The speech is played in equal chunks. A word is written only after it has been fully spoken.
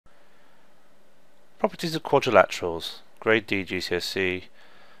Properties of quadrilaterals, Grade D GCSE,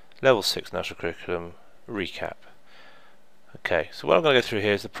 Level 6 National Curriculum, Recap. Okay, so what I'm going to go through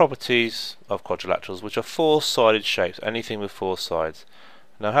here is the properties of quadrilaterals, which are four-sided shapes, anything with four sides.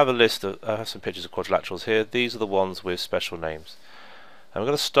 Now I have some pictures of quadrilaterals here. These are the ones with special names. And we're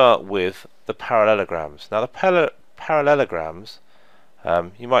going to start with the parallelograms. Now the parallelograms,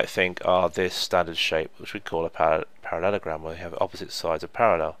 you might think are this standard shape, which we call a parallelogram, where you have opposite sides of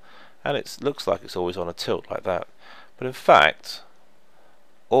parallel. And it looks like it's always on a tilt like that. But in fact,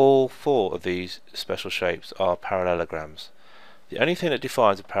 all four of these special shapes are parallelograms. The only thing that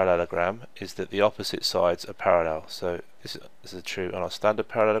defines a parallelogram is that the opposite sides are parallel. So this is true on our standard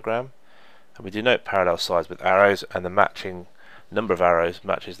parallelogram. And we denote parallel sides with arrows, and the matching number of arrows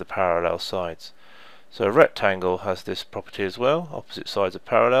matches the parallel sides. So a rectangle has this property as well, opposite sides are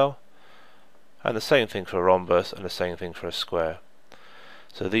parallel. And the same thing for a rhombus, and the same thing for a square.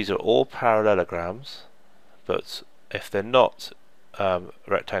 So these are all parallelograms, but if they're not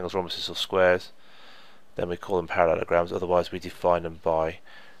rectangles, rhombuses or squares, then we call them parallelograms. Otherwise we define them by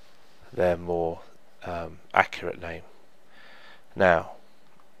their more accurate name. Now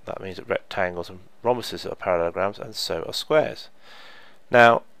that means that rectangles and rhombuses are parallelograms, and so are squares.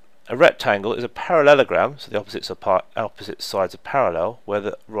 Now a rectangle is a parallelogram, so the opposite sides are parallel, where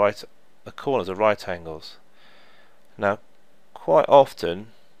the corners are right angles. Now quite often,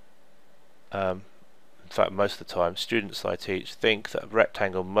 in fact most of the time, students I teach think that a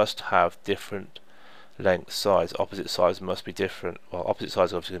rectangle must have different length sides. Opposite sides must be different. Well, opposite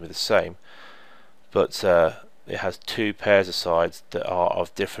sides are obviously going to be the same, but it has two pairs of sides that are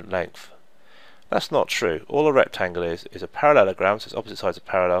of different length. That's not true. All a rectangle is a parallelogram, so its opposite sides are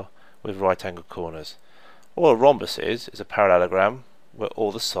parallel with right angled corners. All a rhombus is a parallelogram where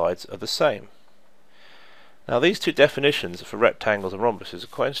all the sides are the same. Now these two definitions for rectangles and rhombuses are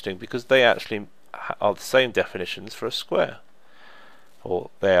quite interesting, because they actually are the same definitions for a square,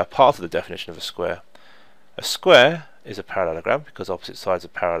 or they are part of the definition of a square. A square is a parallelogram because opposite sides are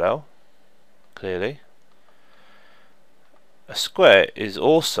parallel, clearly. A square is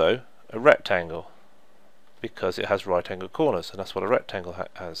also a rectangle because it has right angled corners, and that's what a rectangle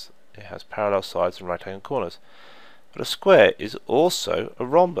has. It has parallel sides and right angled corners. But a square is also a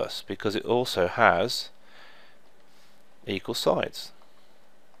rhombus because it also has equal sides.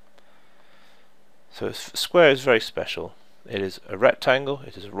 So a square is very special. It is a rectangle,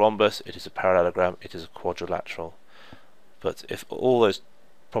 it is a rhombus, it is a parallelogram, it is a quadrilateral. But if all those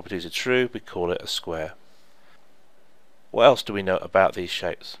properties are true, we call it a square. What else do we know about these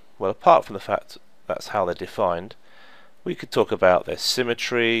shapes? Well, apart from the fact that's how they're defined, we could talk about their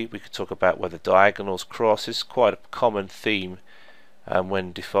symmetry, we could talk about where the diagonals cross. It's quite a common theme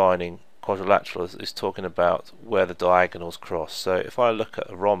when defining quadrilaterals, is talking about where the diagonals cross. So if I look at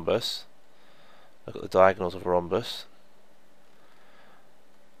a rhombus, look at the diagonals of a rhombus,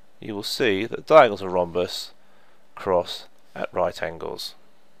 you will see that the diagonals of a rhombus cross at right angles.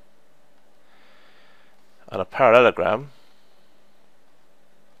 And a parallelogram,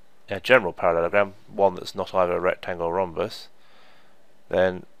 a general parallelogram, one that's not either a rectangle or rhombus,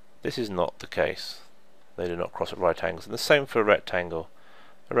 then this is not the case. They do not cross at right angles. And the same for a rectangle.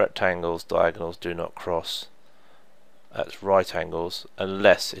 A rectangle's diagonals do not cross at right angles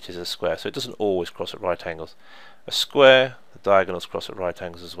unless it is a square. So it doesn't always cross at right angles. A square, the diagonals cross at right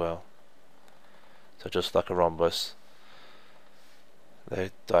angles as well. So just like a rhombus,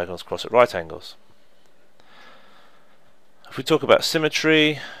 the diagonals cross at right angles. If we talk about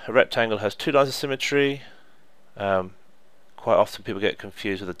symmetry, a rectangle has two lines of symmetry. Quite often people get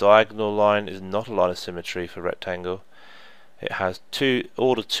confused with a diagonal line is not a line of symmetry for a rectangle. It has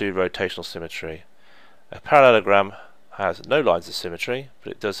order 2 rotational symmetry. A parallelogram has no lines of symmetry,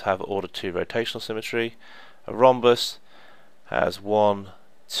 but it does have order 2 rotational symmetry. A rhombus has 1,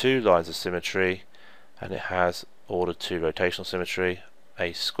 2 lines of symmetry, and it has order 2 rotational symmetry.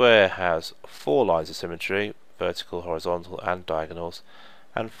 A square has 4 lines of symmetry, vertical, horizontal and diagonals,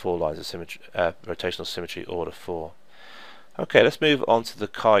 and 4 lines of symmetry, rotational symmetry, order 4. Okay, let's move on to the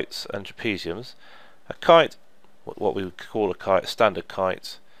kites and trapeziums. A kite, what we would call a kite, a standard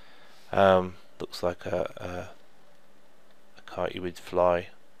kite, looks like a kite you would fly,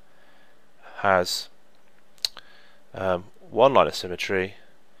 has 1 line of symmetry,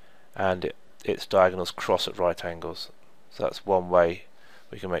 and its diagonals cross at right angles. So that's one way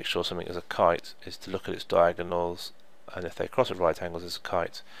we can make sure something is a kite, is to look at its diagonals, and if they cross at right angles, it's a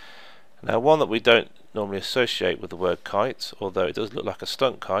kite. Now one that we don't normally associate with the word kite, although it does look like a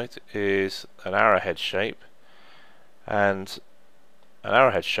stunt kite, is an arrowhead shape. And an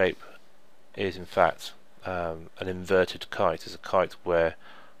arrowhead shape is in fact an inverted kite. It's a kite where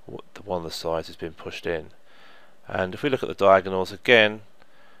one of the sides has been pushed in. And if we look at the diagonals again,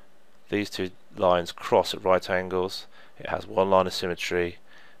 these two lines cross at right angles. It has one line of symmetry.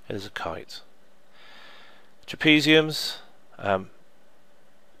 It is a kite. Trapeziums. Quite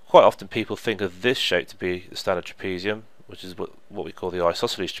often people think of this shape to be the standard trapezium, which is what we call the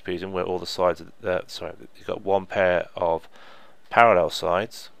isosceles trapezium, where all the sides you've got one pair of parallel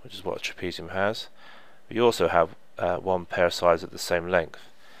sides, which is what a trapezium has. But you also have one pair of sides at the same length.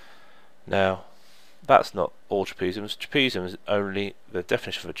 Now, that's not all trapeziums. Trapeziums only, the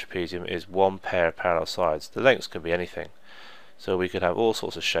definition of a trapezium is one pair of parallel sides. The lengths can be anything. So we could have all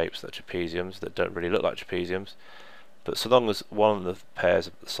sorts of shapes that are trapeziums that don't really look like trapeziums, but so long as one of the pairs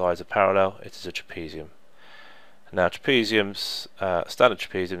of the sides are parallel, it is a trapezium. Now trapeziums, standard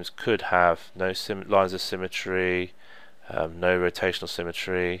trapeziums could have no lines of symmetry, no rotational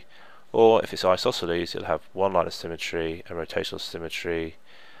symmetry, or if it's isosceles, it'll have one line of symmetry and rotational symmetry,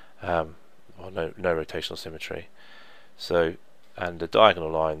 or no rotational symmetry. So, and the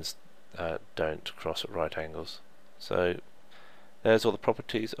diagonal lines don't cross at right angles. So there's all the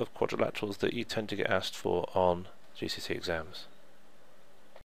properties of quadrilaterals that you tend to get asked for on GCSE exams.